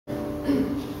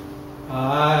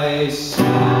I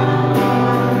stand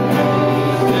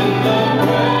in the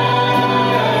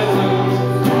presence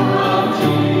of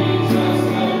Jesus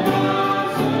the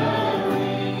Nazarene.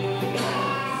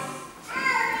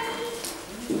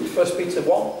 1 Peter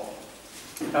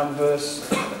 1 and verse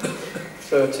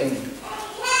 13.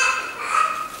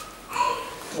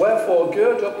 Wherefore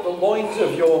gird up the loins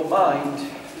of your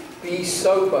mind, be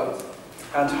sober,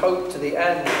 and hope to the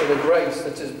end for the grace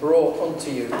that is brought unto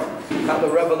you at the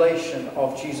revelation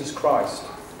of Jesus Christ.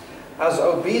 As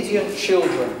obedient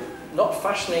children, not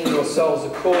fashioning yourselves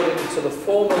according to the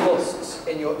former lusts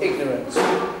in your ignorance,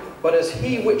 but as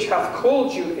he which hath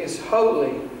called you is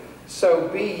holy, so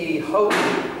be ye holy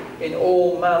in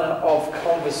all manner of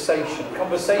conversation.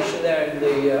 Conversation there in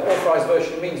the Authorized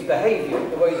Version means behaviour,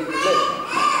 the way that you live.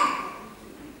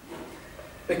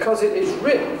 Because it is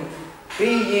written, be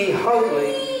ye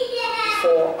holy,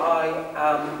 for I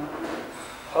am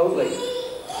holy.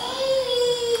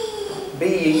 Be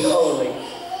ye holy,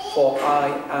 for I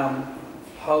am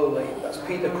holy. That's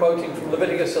Peter quoting from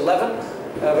Leviticus 11,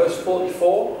 verse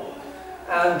 44.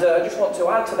 And I just want to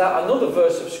add to that another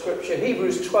verse of Scripture,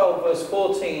 Hebrews 12, verse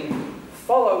 14.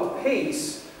 Follow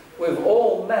peace with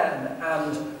all men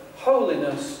and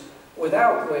holiness,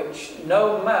 without which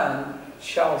no man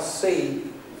shall see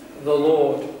the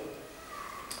Lord.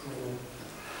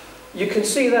 You can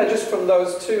see there just from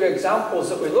those two examples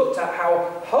that we looked at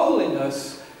how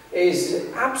holiness is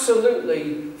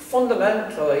absolutely,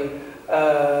 fundamentally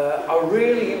a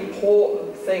really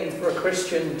important thing for a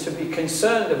Christian to be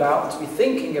concerned about, to be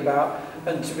thinking about,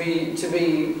 and to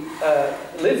be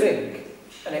living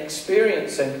and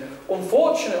experiencing.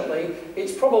 Unfortunately,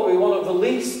 it's probably one of the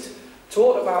least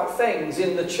taught about things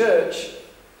in the church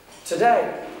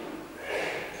today.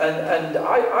 And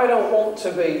I don't want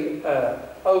to be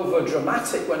over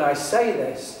dramatic when I say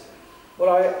this, but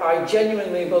I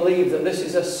genuinely believe that this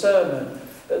is a sermon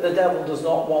that the devil does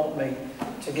not want me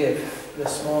to give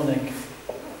this morning.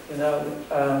 You know,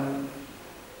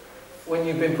 when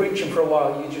you've been preaching for a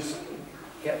while, you just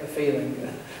get the feeling.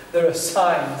 There are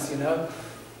signs, you know.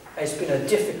 It's been a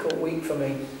difficult week for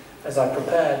me as I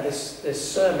prepared this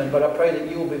sermon, but I pray that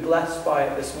you will be blessed by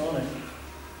it this morning.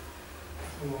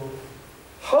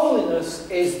 Holiness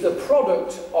is the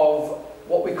product of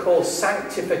what we call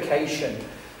sanctification.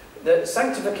 That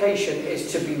sanctification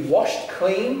is to be washed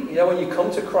clean. You know, when you come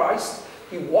to Christ,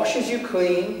 he washes you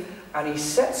clean and he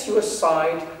sets you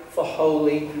aside for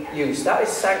holy use. That is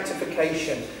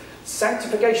sanctification.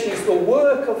 Sanctification is the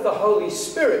work of the Holy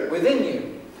Spirit within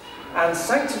you. And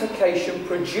sanctification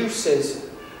produces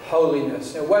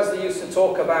holiness. Now, Wesley used to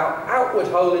talk about outward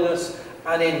holiness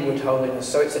and inward holiness.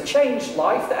 So it's a changed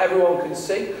life that everyone can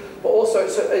see, but also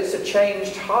it's a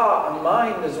changed heart and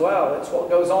mind as well. It's what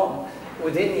goes on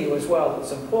within you as well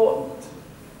that's important.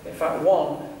 In fact,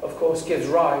 one, of course, gives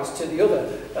rise to the other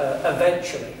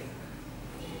eventually.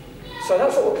 So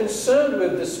that's what we're concerned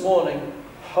with this morning,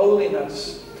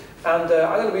 holiness. And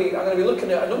I'm going to be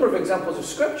looking at a number of examples of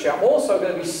Scripture. I'm also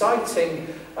going to be citing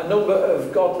a number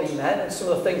of godly men and some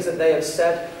of the things that they have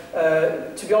said.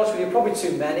 To be honest with you, probably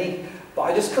too many. But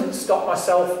I just couldn't stop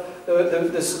myself.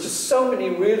 There's just so many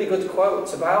really good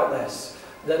quotes about this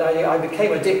that I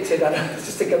became addicted. And I was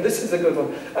just thinking, this is a good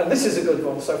one, and this is a good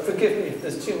one. So forgive me if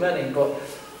there's too many. But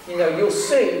you know, you'll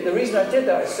see. The reason I did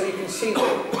that is so you can see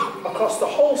that across the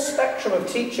whole spectrum of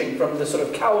teaching, from the sort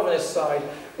of Calvinist side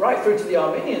right through to the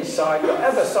Arminian side,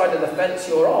 whatever side of the fence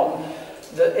you're on,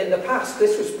 that in the past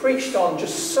this was preached on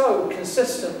just so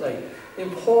consistently. The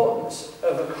importance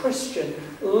of a Christian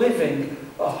living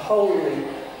a holy,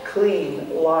 clean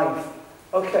life.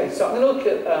 Okay, so I'm going to look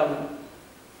at,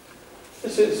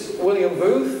 this is William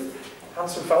Booth,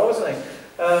 handsome fellow, isn't he?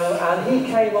 And he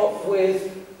came up with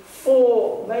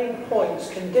 4 main points,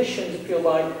 conditions, if you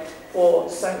like, for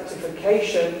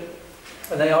sanctification.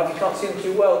 And they are, if you can't see them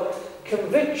too well,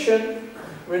 conviction,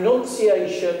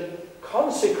 renunciation,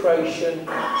 consecration,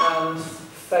 and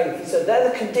faith. He said they're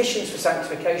the conditions for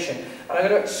sanctification. And I'm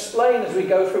going to explain as we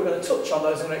go through, I'm going to touch on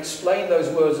those, I'm going to explain those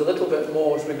words a little bit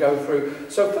more as we go through.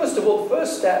 So first of all, the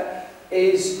first step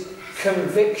is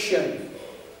conviction.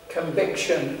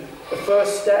 Conviction. The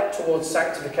first step towards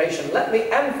sanctification. Let me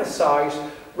emphasize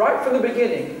right from the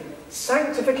beginning,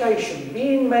 sanctification,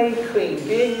 being made clean,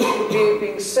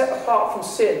 being set apart from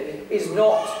sin, is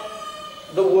not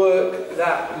the work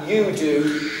that you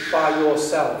do by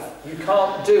yourself. You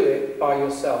can't do it by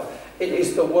yourself. It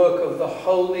is the work of the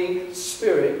Holy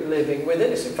Spirit living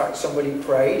within us. In fact, somebody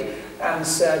prayed and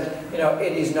said, you know,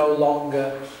 it is no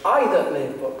longer I that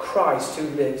live, but Christ who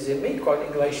lives in me,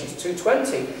 quoting Galatians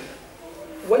 2:20.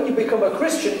 When you become a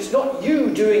Christian, it's not you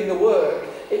doing the work,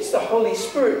 It's the Holy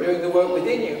Spirit doing the work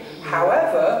within you.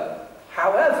 However,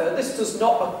 this does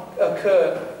not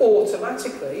occur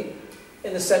automatically,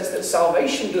 in the sense that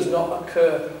salvation does not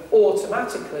occur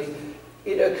automatically.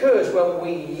 It occurs when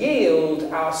we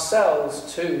yield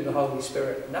ourselves to the Holy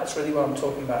Spirit. And that's really what I'm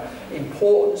talking about. The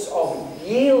importance of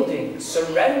yielding,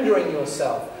 surrendering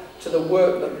yourself to the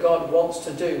work that God wants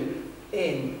to do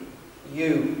in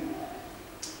you.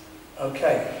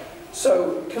 Okay,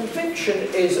 so conviction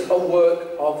is a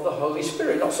work of the Holy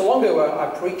Spirit. Not so long ago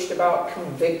I preached about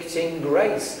convicting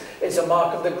grace. It's a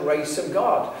mark of the grace of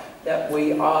God that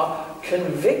we are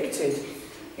convicted.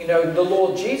 You know, the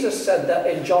Lord Jesus said that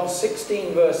in John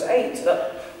 16 verse 8,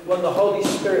 that when the Holy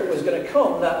Spirit was going to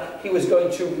come, that he was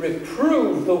going to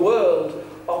reprove the world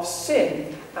of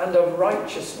sin and of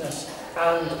righteousness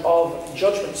and of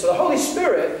judgment. So the Holy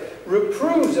Spirit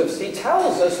reproves us. He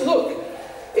tells us, look,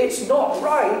 it's not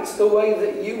right the way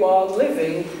that you are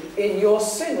living in your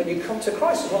sin. When you come to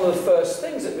Christ, it's one of the first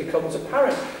things that becomes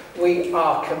apparent. We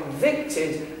are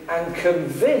convicted and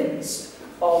convinced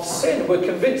of sin. We're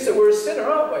convinced that we're a sinner,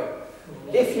 aren't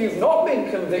we? If you've not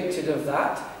been convicted of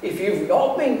that, if you've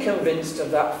not been convinced of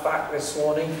that fact this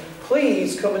morning,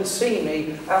 please come and see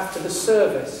me after the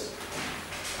service.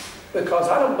 Because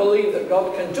I don't believe that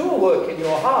God can do a work in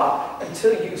your heart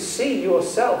until you see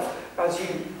yourself as you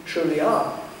truly are,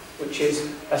 which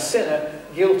is a sinner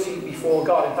guilty before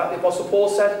God. In fact, the Apostle Paul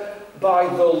said, by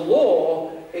the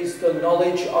law is the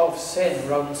knowledge of sin,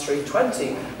 Romans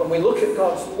 3:20. When we look at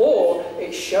God's law,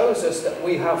 it shows us that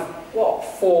we have, what?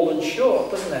 Fallen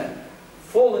short, doesn't it?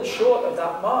 Fallen short of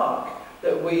that mark,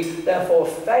 that we therefore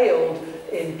failed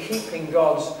in keeping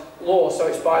God's law. So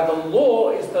it's by the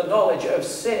law is the knowledge of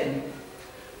sin,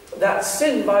 that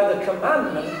sin by the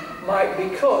commandment might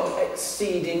become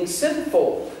exceeding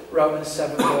sinful. Romans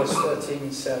 7 verse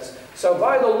 13 says. So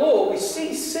by the law we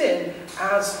see sin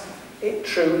as it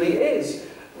truly is,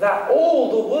 that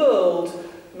all the world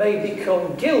may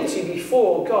become guilty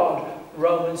before God.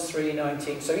 Romans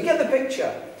 3:19. So you get the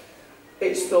picture.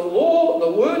 It's the law,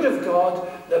 the Word of God,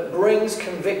 that brings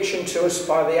conviction to us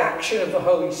by the action of the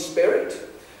Holy Spirit.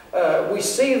 We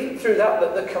see through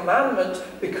that the commandment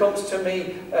becomes to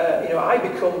me, I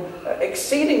become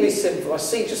exceedingly sinful. I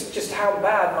see just how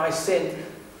bad my sin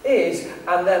is.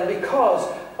 And then because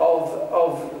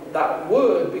of that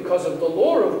word, because of the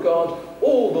law of God,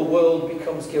 all the world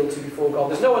becomes guilty before God.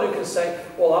 There's no one who can say,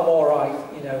 well, I'm all right,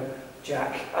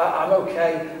 Jack. I'm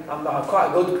okay. I'm quite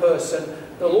a good person.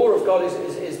 The law of God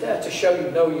is there to show you,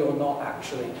 no, you're not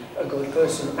actually a good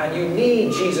person. And you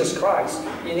need Jesus Christ.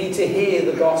 You need to hear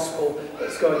the gospel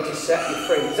that's going to set you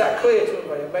free. Is that clear to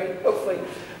everybody? I've hopefully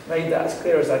made that as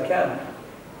clear as I can.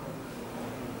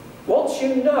 Once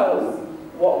you know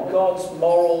what God's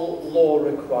moral law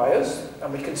requires,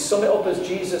 and we can sum it up as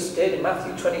Jesus did in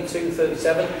Matthew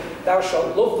 22:37, thou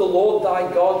shalt love the Lord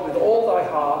thy God with all thy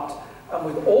heart, and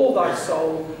with all thy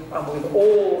soul, and with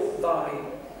all thy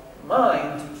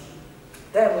mind,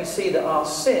 then we see that our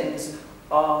sins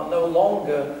are no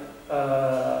longer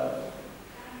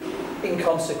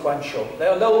inconsequential. They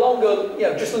are no longer,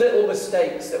 just little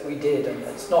mistakes that we did, and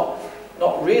it's not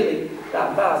really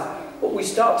that bad. But we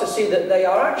start to see that they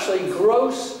are actually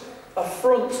gross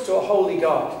affronts to a holy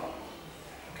God.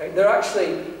 Okay, they're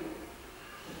actually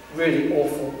really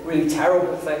awful, really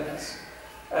terrible things.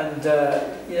 And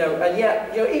and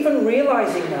yet, even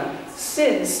realizing that,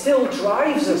 sin still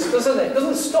drives us, doesn't it? It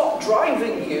doesn't stop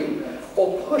driving you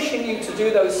or pushing you to do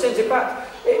those sins. In fact,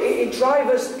 it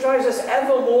drives us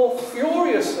ever more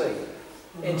furiously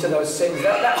into those sins.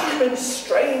 That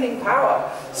constraining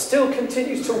power still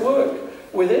continues to work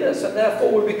within us, and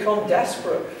therefore we become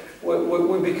desperate.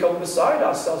 We become beside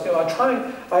ourselves.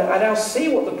 I now see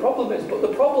what the problem is, but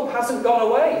the problem hasn't gone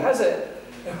away, has it?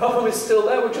 The problem is still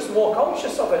there. We're just more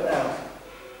conscious of it now.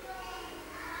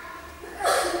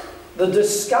 The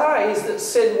disguise that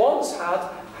sin once had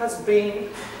has been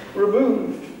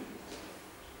removed.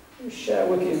 Let me share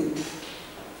with you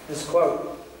this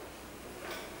quote.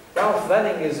 Ralph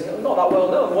Venning is not that well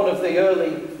known, one of the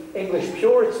early English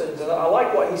Puritans, and I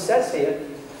like what he says here.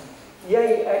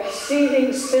 Yea,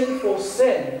 exceeding sinful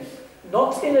sin,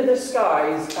 not in a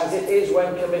disguise as it is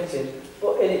when committed,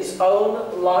 but in its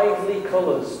own lively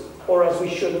colours, or as we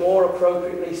should more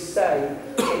appropriately say,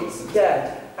 its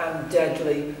dead and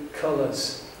deadly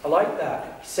colours. I like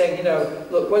that. He's saying,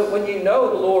 look, when you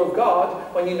know the law of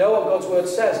God, when you know what God's word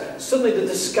says, suddenly the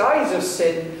disguise of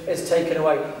sin is taken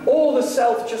away. All the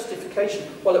self-justification.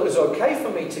 Well, it was okay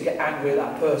for me to get angry at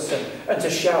that person and to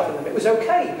shout at them. It was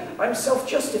okay. I'm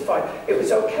self-justified. It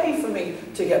was okay for me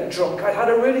to get drunk. I had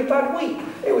a really bad week.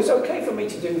 It was okay for me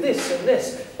to do this and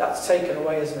this. That's taken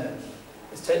away, isn't it?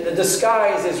 The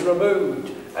disguise is removed,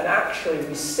 and actually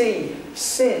we see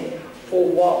sin for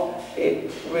what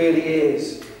it really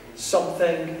is.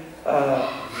 Something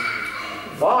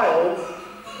vile,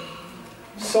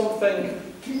 something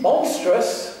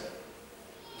monstrous.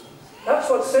 That's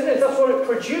what sin is. That's what it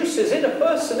produces in a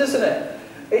person, isn't it?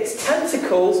 Its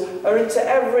tentacles are into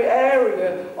every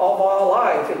area of our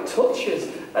life. It touches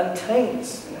and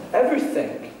taints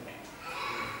everything.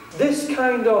 This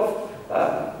kind of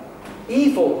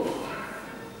evil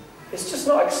is just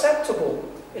not acceptable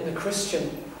in the Christian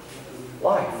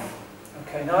life.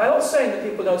 Okay, now I'm not saying that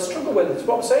people don't struggle with it.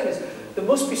 What I'm saying is there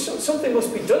must be something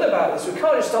must be done about this. We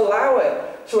can't just allow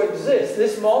it to exist.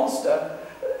 This monster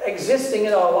existing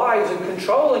in our lives and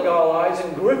controlling our lives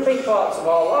and gripping parts of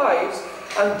our lives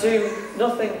and do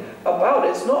nothing about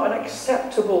it. It's not an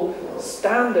acceptable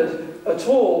standard at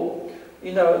all.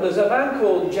 You know, there's a man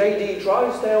called J.D.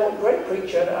 Drysdale, great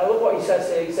preacher, and I love what he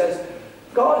says here. He says,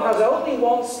 God has only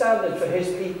one standard for his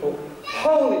people: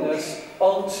 holiness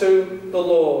unto the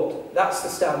Lord. That's the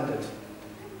standard.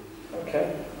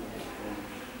 Okay?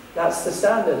 That's the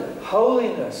standard.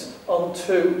 Holiness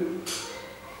unto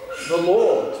the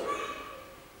Lord.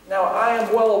 Now, I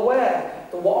am well aware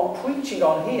that what I'm preaching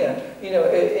on here, you know,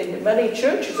 in many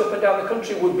churches up and down the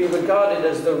country would be regarded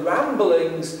as the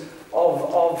ramblings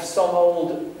of some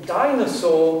old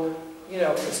dinosaur. You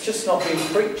know, it's just not being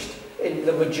preached in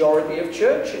the majority of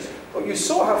churches. But you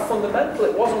saw how fundamental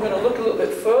it was. I'm going to look a little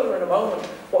bit further in a moment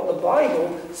what the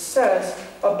Bible says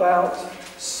about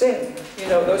sin. You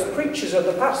know, those preachers of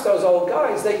the past, those old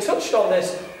guys, they touched on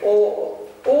this all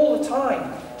the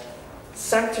time.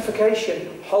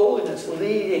 Sanctification, holiness,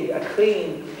 leading a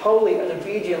clean, holy and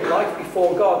obedient life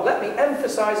before God. Let me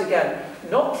emphasize again,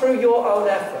 not through your own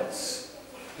efforts.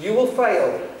 You will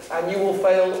fail, and you will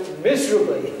fail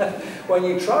miserably when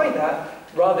you try that.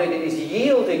 Rather, it is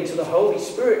yielding to the Holy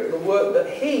Spirit, the work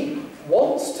that He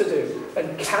wants to do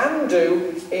and can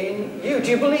do in you.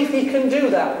 Do you believe He can do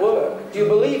that work? Do you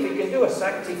believe He can do a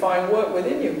sanctifying work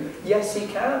within you? Yes, He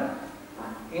can.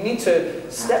 You need to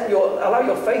allow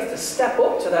your faith to step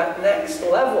up to that next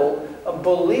level and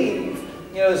believe.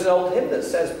 You know, there's an old hymn that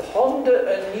says, ponder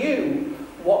anew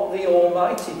what the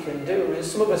Almighty can do. And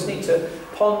some of us need to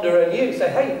ponder anew.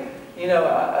 Say, hey, you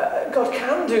know, God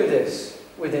can do this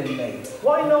within me.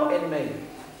 Why not in me?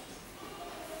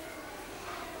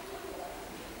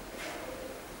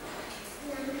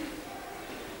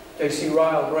 J.C.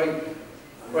 Ryle,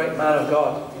 great man of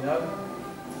God, you know.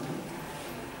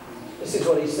 This is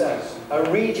what he says.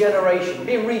 A regeneration.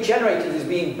 Being regenerated is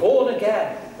being born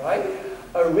again, right?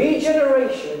 A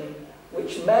regeneration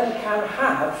which men can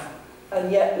have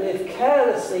and yet live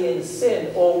carelessly in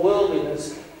sin or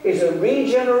worldliness is a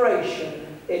regeneration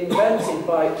invented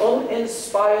by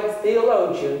uninspired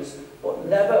theologians but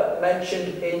never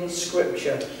mentioned in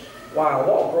Scripture. Wow,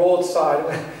 what a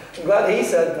broadside. I'm glad he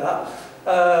said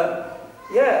that.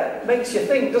 Yeah, it makes you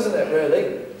think, doesn't it,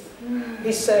 really?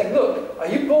 He's saying, look, are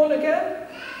you born again?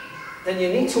 Then you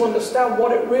need to understand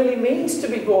what it really means to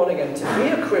be born again. To be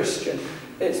a Christian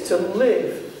is to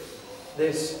live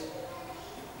this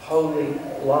holy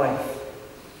life.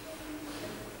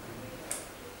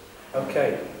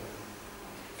 Okay.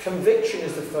 Conviction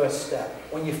is the first step.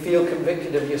 When you feel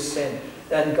convicted of your sin,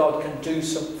 then God can do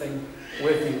something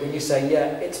with you. When you say,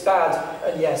 yeah, it's bad,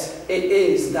 and yes, it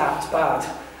is that bad,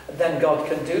 then God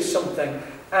can do something.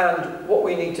 And what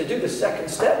we need to do, the second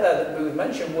step there that we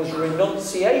mentioned, was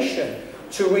renunciation.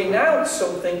 To renounce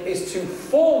something is to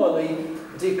formally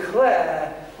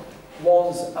declare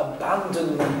one's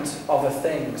abandonment of a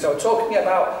thing. So talking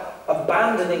about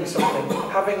abandoning something,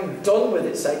 having done with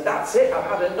it, say, that's it,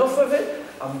 I've had enough of it,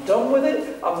 I'm done with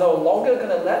it, I'm no longer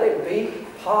going to let it be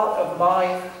part of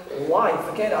my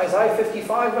life. Again, Isaiah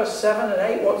 55 verse 7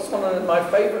 and 8, what's one of my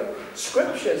favourite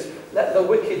scriptures? Let the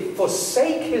wicked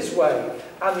forsake his way,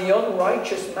 and the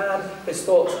unrighteous man his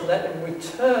thoughts, and let him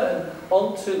return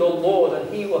unto the Lord,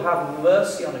 and He will have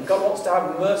mercy on him. God wants to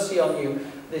have mercy on you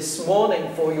this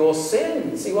morning for your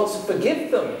sins. He wants to forgive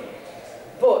them.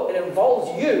 But it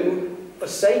involves you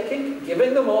forsaking,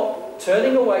 giving them up,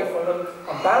 turning away from them,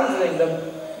 abandoning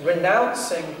them,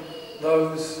 renouncing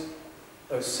those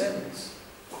sins.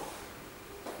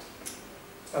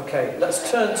 Okay, let's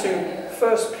turn to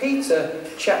 1 Peter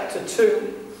chapter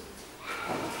 2.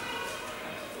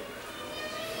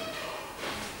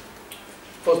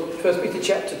 1 Peter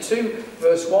chapter 2,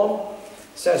 verse 1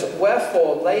 says,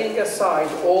 wherefore, laying aside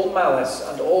all malice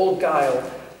and all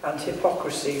guile and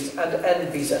hypocrisies and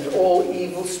envies and all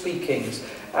evil speakings,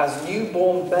 as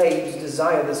newborn babes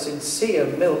desire the sincere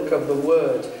milk of the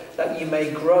word, that ye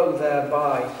may grow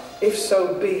thereby, if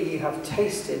so be ye have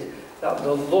tasted that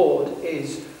the Lord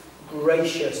is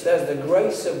gracious. There's the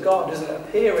grace of God doesn't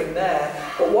appear in there.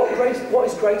 But what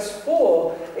is grace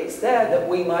for? It's there that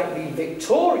we might be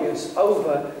victorious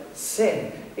over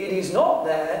sin. It is not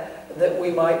there that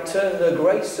we might turn the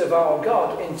grace of our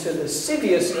God into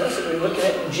lasciviousness, that we're looking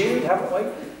at in Jude, haven't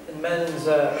we? In men's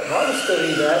Bible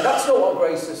study there. That's not what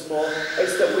grace is for.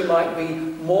 It's that we might be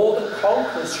more than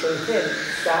conquerors through Him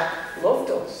that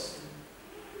loved us.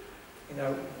 You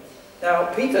know.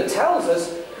 Now, Peter tells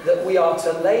us that we are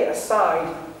to lay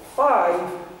aside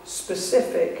 5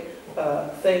 specific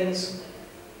things.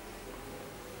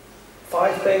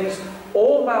 5 things.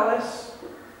 All malice,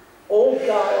 all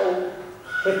guile,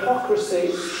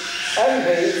 hypocrisy,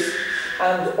 envy,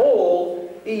 and all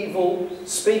evil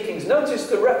speakings. Notice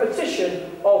the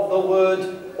repetition of the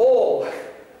word all.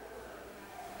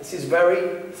 This is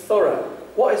very thorough.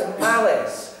 What is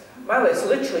malice? Malice,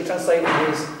 literally translated,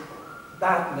 is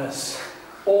badness.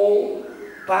 All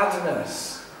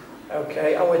badness.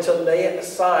 Okay, and we're to lay it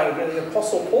aside. You know, the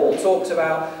Apostle Paul talks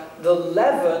about the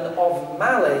leaven of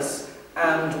malice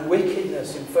and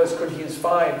wickedness in 1 Corinthians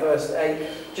 5 verse 8.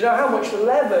 Do you know how much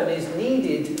leaven is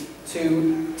needed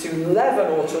to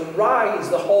leaven or to rise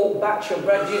the whole batch of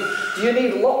bread? Do you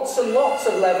need lots and lots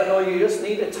of leaven, or you just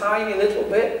need a tiny little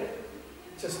bit?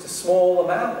 Just a small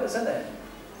amount, isn't it?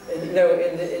 And, you know,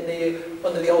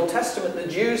 under the Old Testament, the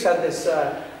Jews had this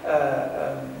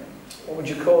what would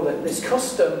you call it? This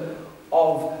custom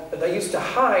of, they used to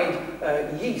hide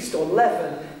yeast or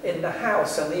leaven in the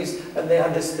house, and they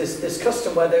had this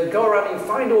custom where they would go around and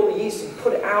find all the yeast and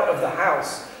put it out of the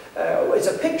house. It's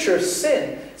a picture of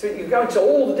sin. So you go into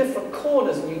all the different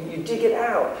corners and you dig it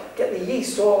out, get the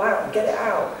yeast all out, get it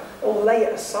out, or lay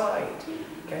it aside.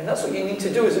 Okay, and that's what you need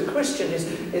to do as a Christian, is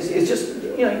just,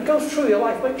 you know, go through your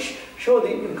life, make sure that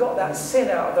you've got that sin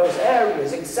out of those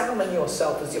areas, examine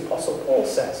yourself, as the Apostle Paul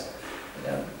says. You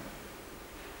know.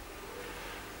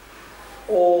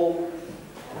 All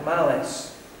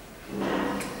malice.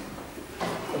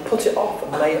 And put it off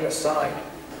and lay it aside.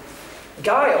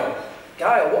 Guile.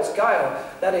 Guile. What's guile?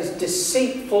 That is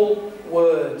deceitful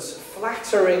words,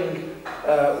 flattering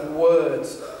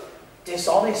words,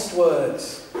 dishonest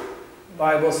words. The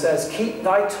Bible says, keep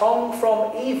thy tongue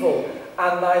from evil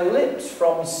and thy lips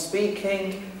from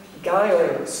speaking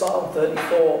guile. Psalm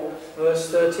 34 verse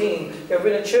 13. You're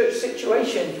in a church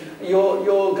situation,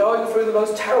 you're going through the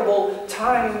most terrible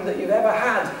time that you've ever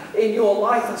had in your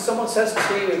life, and someone says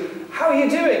to you, how are you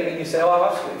doing? And you say, oh,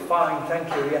 I'm absolutely fine, thank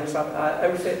you, yes,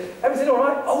 everything all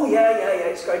right? Oh yeah,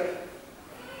 it's great.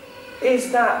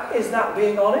 Is that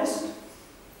being honest?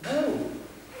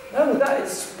 No, that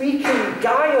is speaking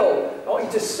guile. I want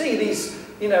you to see these,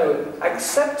 you know,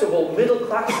 acceptable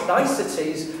middle-class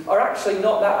niceties are actually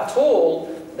not that at all.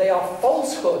 They are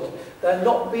falsehood. They're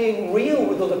not being real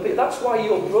with other people. That's why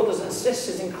your brothers and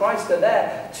sisters in Christ are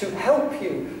there to help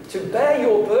you, to bear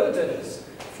your burdens.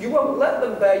 If you won't let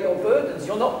them bear your burdens,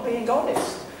 you're not being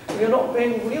honest. You're not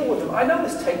being real with them. I know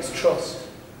this takes trust.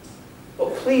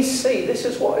 But please see, this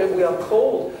is what we are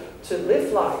called to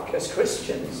live like as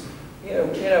Christians. You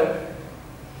know,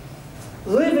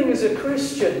 living as a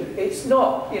Christian, it's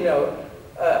not, you know,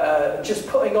 just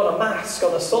putting on a mask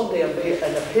on a Sunday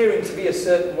and appearing to be a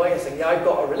certain way and saying, yeah, I've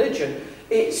got a religion.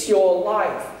 It's your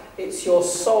life. It's your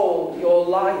soul, your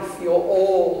life, your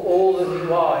all that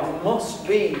you are. It must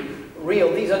be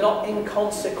real. These are not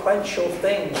inconsequential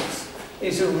things.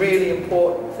 These are really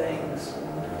important things.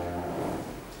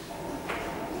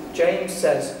 James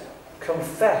says,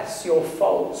 confess your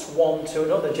faults one to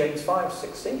another. James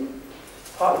 5:16.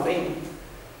 Part of being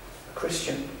a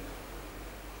Christian.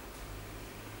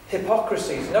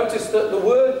 Hypocrisies. Notice that the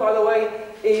word, by the way,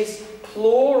 is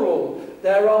plural.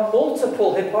 There are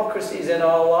multiple hypocrisies in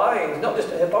our lives. Not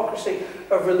just a hypocrisy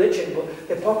of religion, but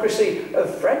hypocrisy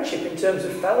of friendship in terms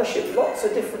of fellowship. Lots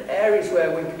of different areas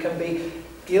where we can be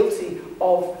guilty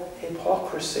of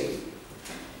hypocrisy.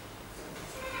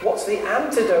 What's the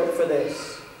antidote for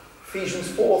this? Ephesians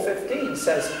 4:15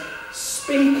 says,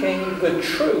 speaking the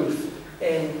truth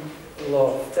in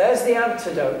love. There's the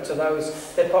antidote to those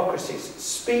hypocrisies.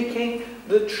 Speaking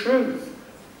the truth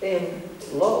in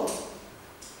love.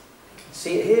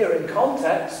 See it here in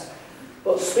context,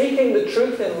 but speaking the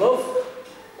truth in love,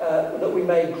 that we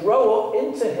may grow up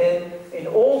into Him in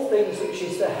all things, which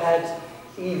is the head,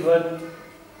 even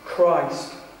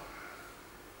Christ.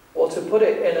 Or to put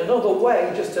it in another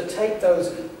way, just to take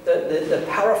those, the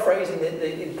paraphrasing,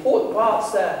 the important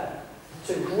parts there,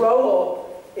 to grow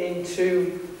up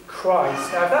into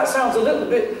Christ. Now, if that sounds a little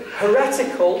bit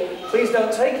heretical, please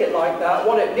don't take it like that.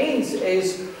 What it means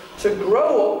is to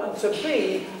grow up and to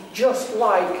be just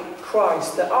like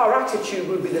Christ, that our attitude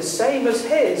would be the same as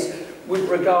his with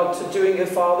regard to doing the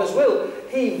Father's will.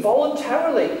 He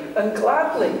voluntarily and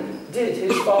gladly did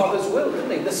his Father's will,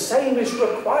 didn't he? The same is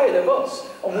required of us,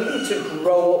 and we need to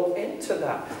grow up into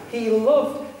that. He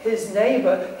loved his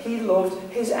neighbour, he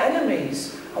loved his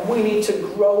enemies, and we need to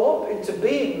grow up into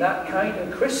being that kind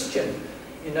of Christian.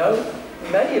 You know,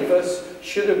 many of us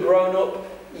should have grown up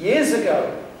years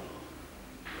ago.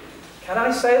 Can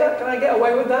I say that? Can I get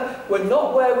away with that? We're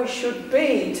not where we should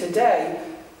be today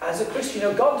as a Christian. You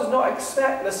know, God does not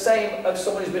expect the same of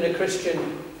someone who's been a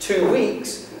Christian 2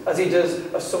 weeks as he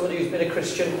does of someone who's been a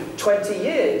Christian 20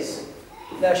 years.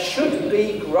 There should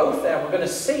be growth there. We're going to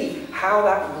see how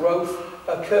that growth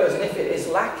occurs, and if it is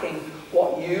lacking,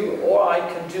 what you or I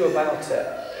can do about it.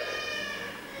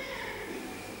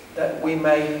 That we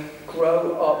may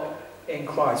grow up in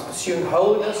Christ. Pursuing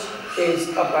holiness is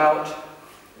about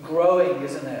growing,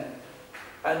 isn't it?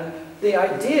 And the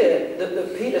idea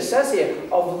that Peter says here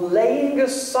of laying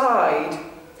aside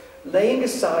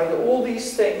all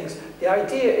these things, the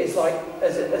idea is like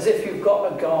as if you've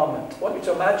got a garment. I want you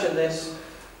to imagine this.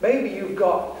 Maybe you've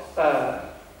got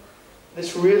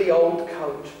this really old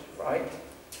coat, right?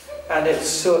 And it's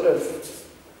sort of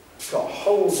got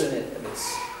holes in it, and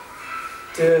it's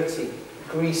dirty,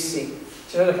 greasy.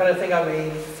 Do you know the kind of thing I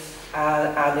mean?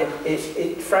 And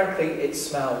it frankly, it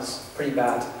smells pretty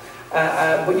bad.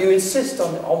 But you insist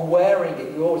on wearing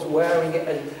it. You're always wearing it.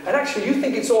 And actually, you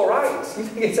think it's all right. You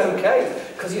think it's okay.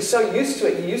 Because you're so used to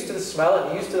it. You're used to the smell and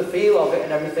you're used to the feel of it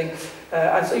and everything.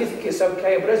 And so you think it's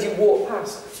okay. But as you walk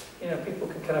past, you know, people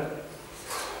can kind of,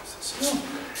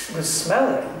 you can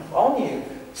smell it on you.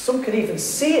 Some can even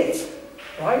see it.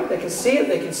 Right? They can see it.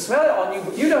 They can smell it on you.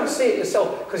 But you don't see it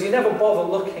yourself because you never bother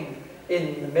looking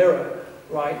in the mirror.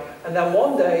 Right? And then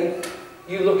one day,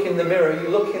 you look in the mirror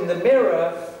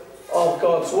of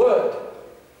God's Word.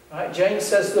 Right? James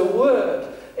says the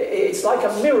Word, it's like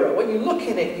a mirror. When you look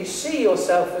in it, you see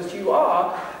yourself as you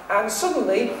are, and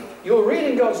suddenly you're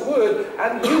reading God's Word,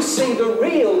 and you see the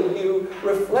real you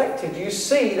reflected. You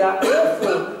see that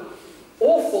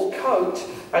awful coat,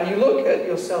 and you look at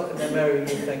yourself in the mirror and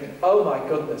you think, oh my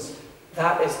goodness,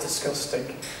 that is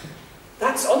disgusting.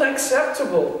 That's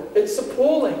unacceptable. It's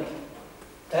appalling.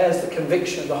 There's the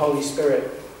conviction of the Holy Spirit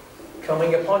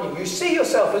coming upon you. You see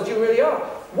yourself as you really are.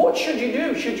 What should you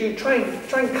do? Should you try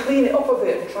and clean it up a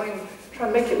bit and try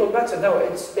and make it look better? No,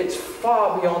 it's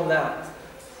far beyond that.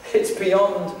 It's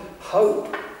beyond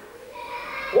hope.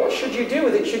 What should you do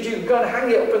with it? Should you go and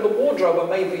hang it up in the wardrobe and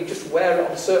maybe just wear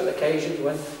it on certain occasions?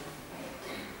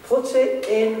 Put it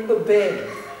in the bin,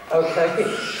 okay?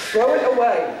 Throw it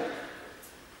away.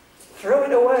 Throw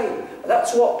it away.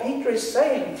 That's what Peter is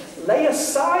saying. Lay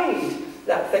aside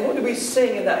that thing. What do we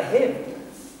sing in that hymn?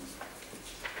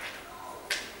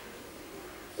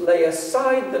 Lay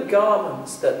aside the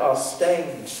garments that are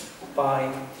stained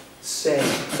by sin.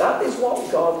 That is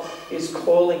what God is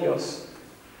calling us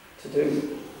to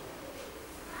do.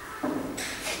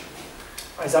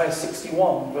 Isaiah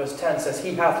 61 verse 10 says,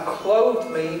 He hath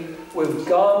clothed me with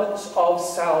garments of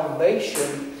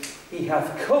salvation. He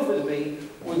hath covered me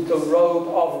with the robe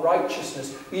of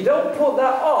righteousness. You don't put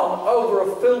that on over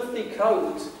a filthy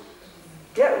coat.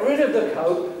 Get rid of the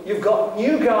coat. You've got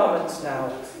new garments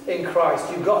now in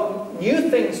Christ. You've got new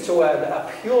things to wear that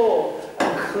are pure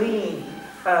and clean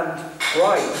and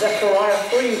bright. Zechariah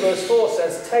 3 verse 4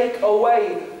 says, Take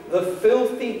away the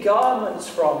filthy garments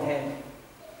from him.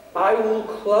 I will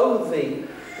clothe thee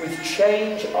with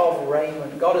change of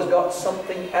raiment. God has got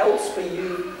something else for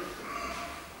you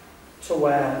to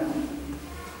wear.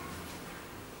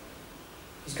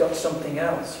 He's got something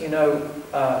else. You know,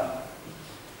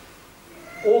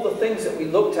 all the things that we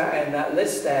looked at in that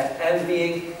list there,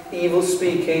 envying, evil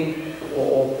speaking,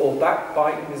 or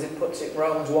backbiting, as it puts it,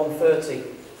 Romans 1:30.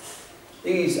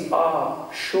 These are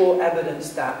sure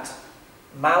evidence that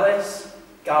malice,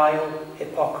 guile,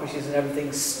 hypocrisies and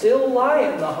everything still lie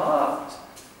in the heart.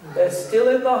 They're still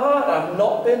in the heart, have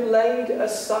not been laid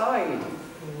aside.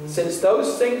 Since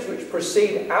those things which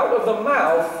proceed out of the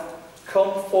mouth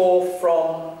come forth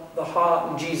from the heart,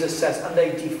 and Jesus says, and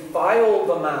they defile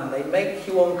the man, they make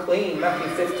you unclean, Matthew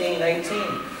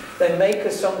 15:18. They make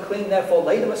us unclean, therefore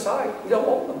lay them aside. We don't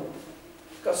want them.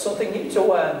 We've got something new to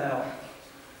wear now.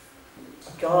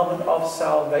 A garment of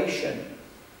salvation.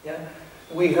 Yeah?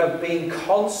 We have been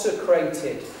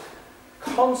consecrated to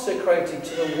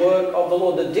the work of the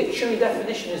Lord. The dictionary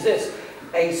definition is this: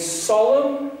 a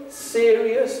solemn,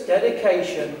 serious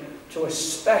dedication to a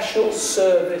special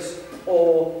service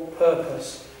or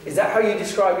purpose. Is that how you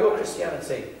describe your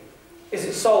Christianity? Is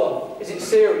it solemn? Is it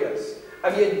serious?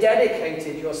 Have you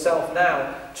dedicated yourself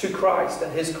now to Christ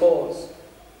and his cause?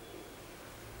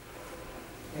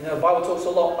 You know, the Bible talks a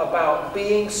lot about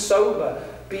being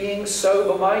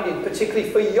sober-minded, particularly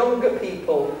for younger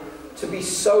people, to be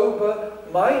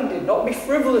sober-minded, not be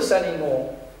frivolous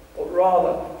anymore, but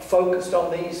rather focused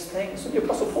on these things. And the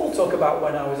Apostle Paul talked about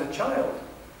when I was a child.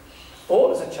 I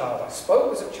thought as a child, I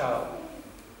spoke as a child.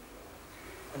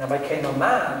 When I became a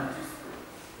man,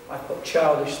 I put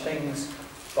childish things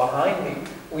behind me.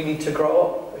 We need to grow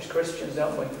up as Christians,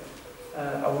 don't we?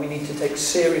 And we need to take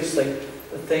seriously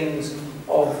the things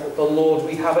of the Lord.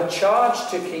 We have a charge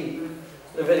to keep.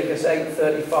 Leviticus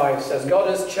 8:35 says, God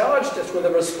has charged us with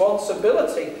a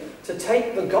responsibility to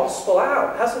take the gospel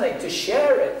out, hasn't he? To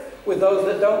share it with those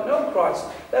that don't know Christ.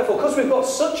 Therefore, because we've got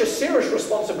such a serious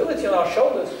responsibility on our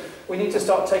shoulders, we need to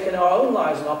start taking our own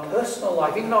lives and our personal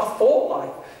life, even our thought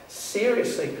life,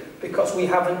 seriously, because we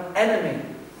have an enemy.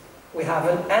 We have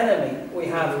an enemy. We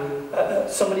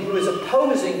have somebody who is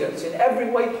opposing us in every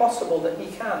way possible that he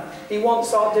can. He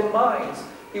wants our demise.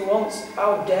 He wants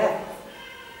our death.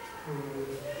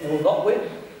 He will not win.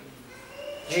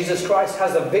 Jesus Christ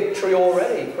has a victory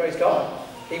already, praise God.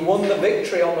 He won the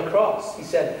victory on the cross. He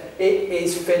said, it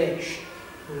is finished.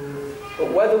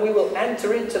 But whether we will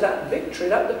enter into that victory,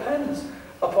 that depends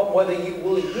upon whether you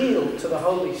will yield to the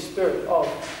Holy Spirit of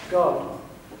God.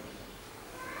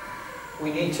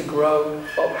 We need to grow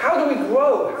up. How do we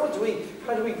grow?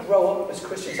 How do we grow up as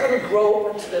Christians? How do we grow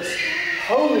up into this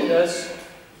holiness?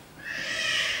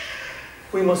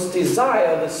 We must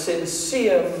desire the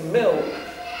sincere milk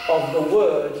of the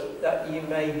word that ye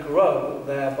may grow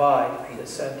thereby, Peter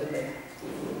said, didn't he?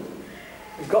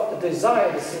 We've got to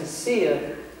desire the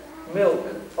sincere milk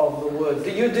of the word. Do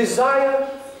you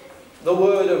desire the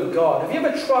word of God? Have you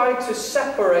ever tried to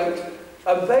separate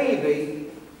a baby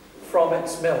from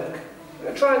its milk? Have you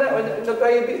ever tried that when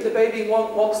the baby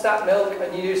wants that milk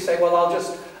and you say, well, I'll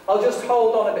just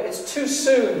hold on a bit. It's too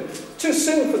soon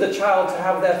for the child to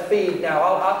have their feed now.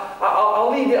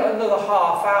 I'll leave it another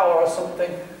half hour or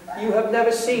something. You have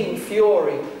never seen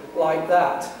fury like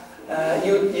that.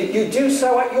 You do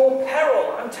so at your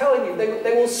peril. I'm telling you,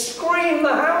 they will scream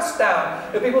the house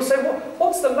down. And people say, well,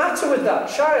 what's the matter with that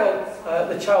child?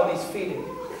 The child he's feeding.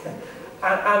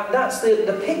 and that's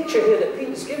the picture here that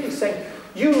Peter's giving. He's saying,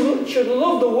 you should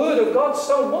love the word of God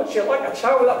so much. You're like a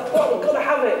child with that pot. I've got to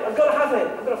have it. I've got to have it.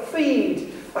 I've got to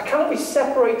feed. I cannot be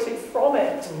separated from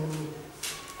it.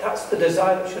 That's the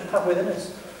desire that we should have within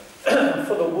us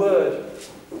for the word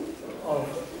of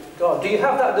God. Do you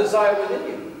have that desire within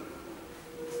you?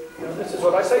 You know, this is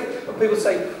what I say. When people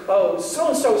say, oh,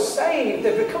 so-and-so saved,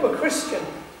 they've become a Christian.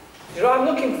 You know what I'm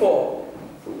looking for?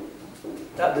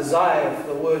 That desire for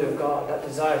the word of God. That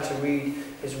desire to read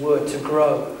his word, to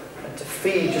grow. And to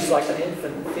feed just like an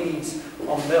infant feeds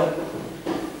on milk.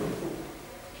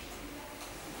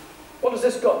 What has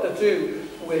this got to do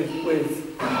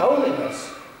with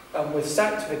holiness and with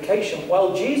sanctification?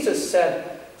 Well, Jesus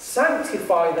said,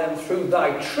 sanctify them through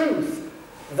thy truth.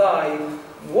 Thy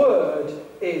word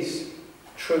is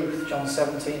truth. John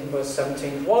 17, verse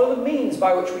 17. One of the means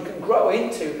by which we can grow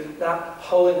into that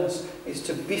holiness is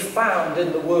to be found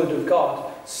in the word of God.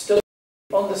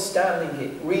 Understanding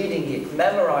it, reading it,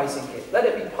 memorizing it. Let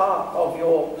it be part of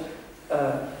your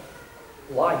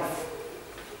life.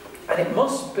 And it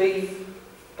must be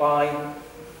by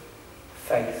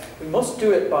faith. We must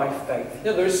do it by faith. You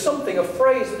know, there is a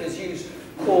phrase that is used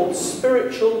called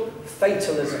spiritual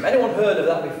fatalism. Anyone heard of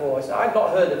that before? I've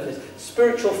not heard of this.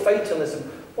 Spiritual fatalism.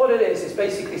 What it is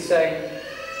basically saying,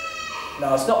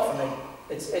 no, it's not for me.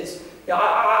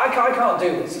 I can't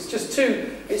do this.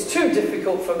 It's too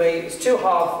difficult for me. It's too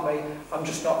hard for me. I'm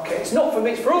just not. It's not for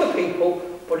me. It's for other people,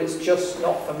 but it's just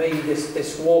not for me.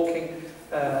 This walking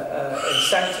in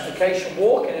sanctification,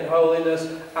 walking in holiness.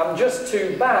 I'm just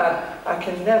too bad. I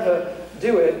can never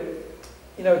do it.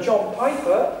 You know, John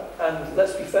Piper, and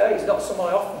let's be fair, he's not someone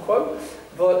I often quote,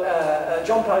 but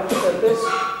John Piper said this.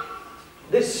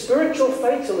 This spiritual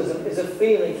fatalism is a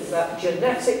feeling that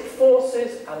genetic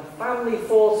forces and family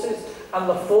forces and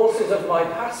the forces of my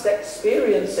past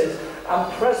experiences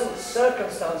and present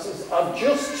circumstances are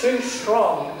just too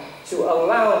strong to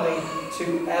allow me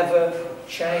to ever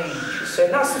change. So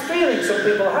that's the feeling some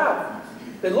people have.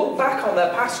 They look back on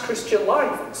their past Christian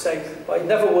life and say, well, it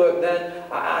never worked then,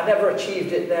 I never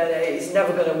achieved it then, it's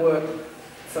never going to work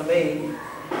for me.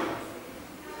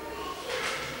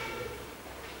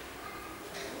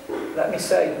 Let me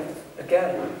say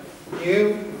again,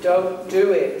 you don't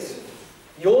do it.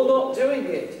 You're not doing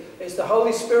it. It's the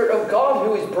Holy Spirit of God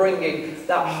who is bringing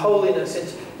that holiness.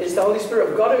 It's the Holy Spirit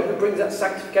of God who brings that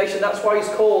sanctification. That's why he's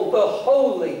called the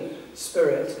Holy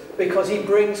Spirit, because he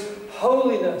brings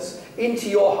holiness into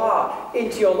your heart,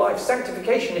 into your life.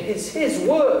 Sanctification is his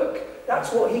work.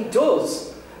 That's what he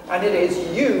does. And it is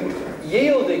you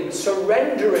yielding,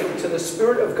 surrendering to the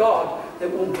Spirit of God that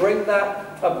will bring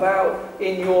that about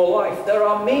in your life. There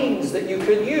are means that you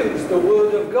can use, the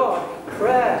Word of God,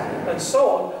 prayer, and so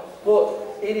on,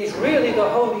 but it is really the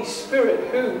Holy Spirit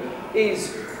who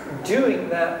is doing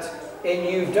that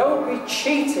in you. Don't be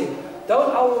cheating.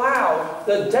 Don't allow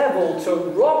the devil to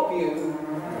rob you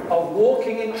of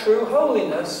walking in true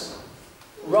holiness.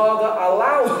 Rather,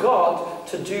 allow God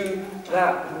to do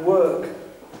that work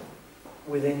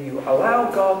within you.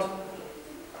 Allow God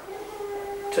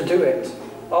to do it.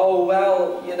 Oh,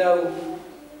 well, you know,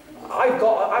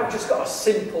 I've just got a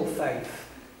simple faith.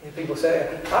 People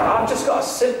say, I've just got a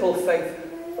simple faith.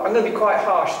 I'm going to be quite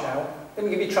harsh now. Let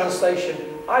me give you translation.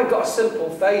 I've got a simple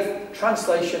faith.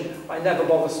 Translation, I never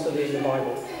bother studying the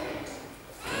Bible.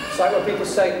 It's like when people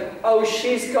say, oh,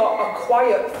 she's got a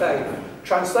quiet faith.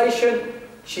 Translation,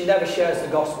 she never shares the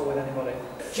gospel with anybody.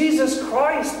 Jesus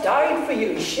Christ died for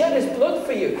you. He shed his blood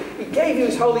for you. He gave you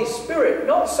his Holy Spirit,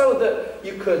 not so that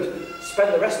you could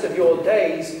spend the rest of your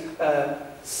days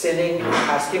sinning,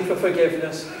 asking for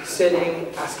forgiveness,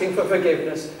 sinning, asking for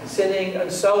forgiveness, sinning,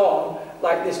 and so on,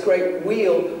 like this great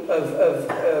wheel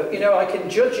of you know, like in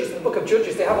Judges, in the book of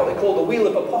Judges, they have what they call the wheel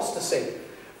of apostasy,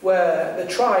 where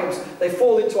the tribes, they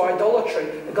fall into idolatry,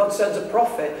 and God sends a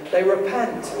prophet, they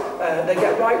repent, they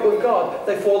get right with God,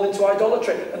 they fall into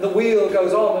idolatry, and the wheel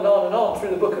goes on and on and on through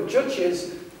the book of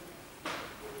Judges.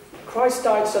 Christ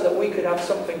died so that we could have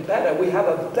something better. We have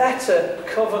a better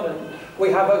covenant. We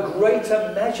have a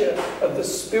greater measure of the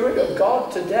Spirit of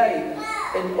God today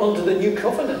under the new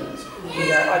covenant. You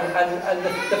know, and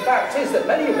the fact is that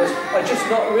many of us are just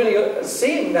not really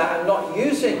seeing that and not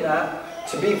using that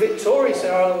to be victorious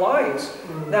in our own lives.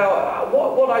 Now,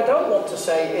 what I don't want to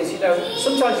say is, you know,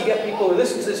 sometimes you get people who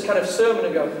listen to this kind of sermon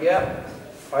and go, yeah,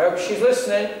 I hope she's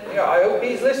listening. You know, I hope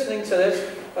he's listening to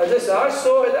this. Listen, I've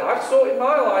sorted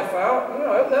my life out. You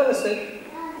know, I hope they're listening.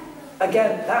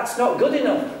 Again, that's not good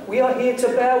enough. We are here to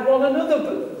bear one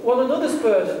another's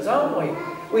burdens, aren't we?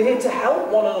 We're here to help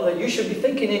one another. You should be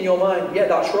thinking in your mind, yeah,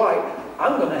 that's right.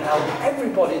 I'm going to help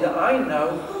everybody that I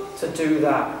know to do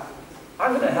that.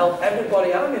 I'm going to help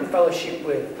everybody I'm in fellowship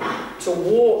with to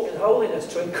walk in holiness,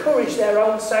 to encourage their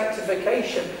own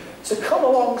sanctification, to come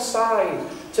alongside,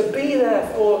 to be there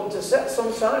for them, to set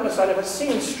some time aside. If I see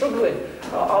them struggling,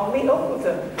 I'll meet up with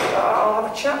them. I'll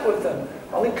have a chat with them.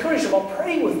 I'll encourage them. I'll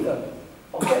pray with them.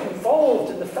 I'll get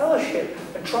involved in the fellowship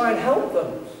and try and help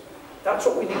them. That's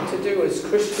what we need to do as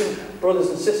Christian brothers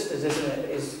and sisters, isn't it?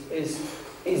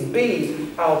 Is be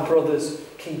our brother's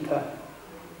keeper.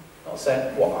 Not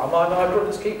saying, what, am I my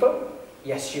brother's keeper?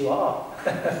 Yes, you are.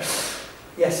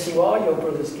 Yes, you are your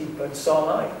brother's keeper, and so am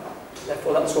I.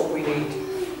 Therefore, that's what we need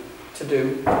to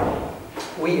do.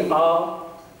 We are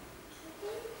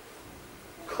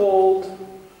called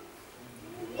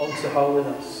unto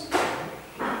holiness.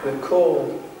 We're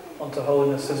called unto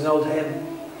holiness. There's an old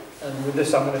hymn, and with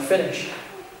this I'm going to finish.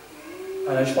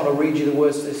 And I just want to read you the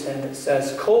words of this hymn. It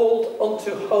says, called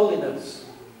unto holiness,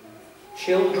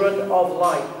 children of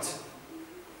light,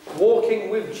 walking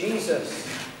with Jesus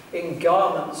in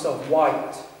garments of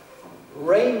white,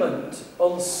 raiment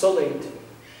unsullied,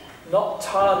 not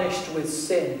tarnished with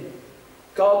sin,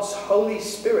 God's Holy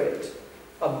Spirit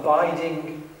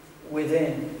abiding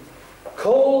within.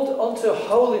 Called unto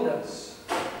holiness,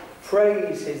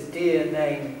 praise his dear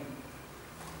name.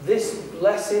 This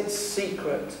blessed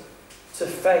secret to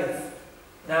faith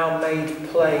now made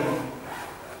plain.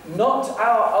 Not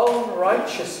our own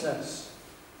righteousness,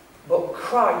 but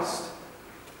Christ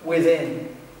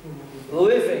within,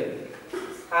 living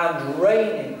and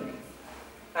reigning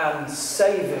and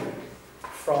saving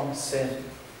from sin.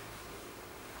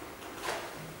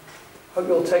 Hope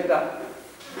you'll take that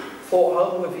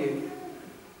thought home with you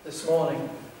this morning,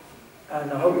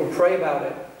 and I hope you'll pray about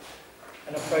it,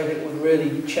 and I pray that it would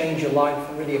really change your life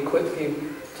and really equip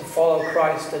you to follow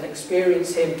Christ and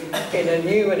experience him in a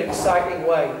new and exciting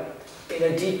way, in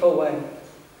a deeper way.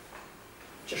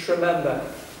 Just remember,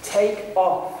 take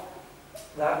off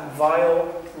that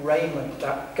vile raiment,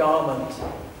 that garment,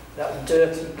 that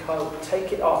dirty coat.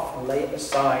 Take it off and lay it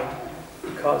aside,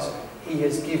 because he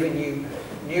has given you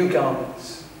new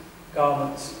garments,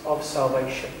 garments of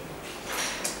salvation.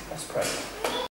 Let's pray.